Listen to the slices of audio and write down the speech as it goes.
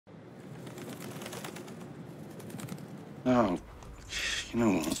Oh, you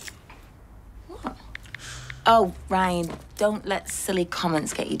know what? What? Oh, Ryan, don't let silly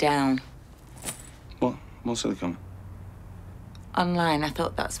comments get you down. What? What silly comment? Online, I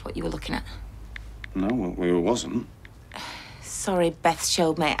thought that's what you were looking at. No, well, it wasn't. Sorry, Beth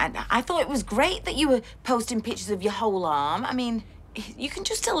showed me. I thought it was great that you were posting pictures of your whole arm. I mean, you can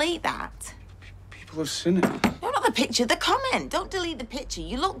just delete that. People have seen it. No, not the picture, the comment. Don't delete the picture.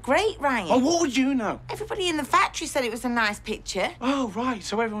 You look great, Ryan. Oh, what would you know? Everybody in the factory said it was a nice picture. Oh, right.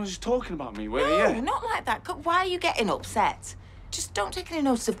 So everyone was just talking about me, were they? No, not like that. Why are you getting upset? Just don't take any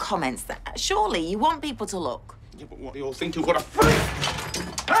notice of comments. Surely you want people to look. Yeah, but what, they all think you've got a freak?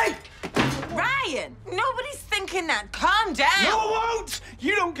 Hey! Ryan, nobody's thinking that. Calm down. No, I won't!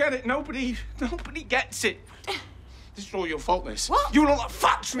 You don't get it. Nobody gets it. This is all your fault, this. What? You and all that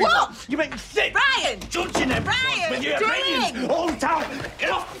factory. What? You make me sick. Ryan! Judging everyone Ryan, with your darling! opinions all the time. Get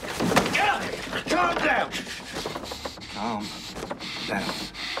off!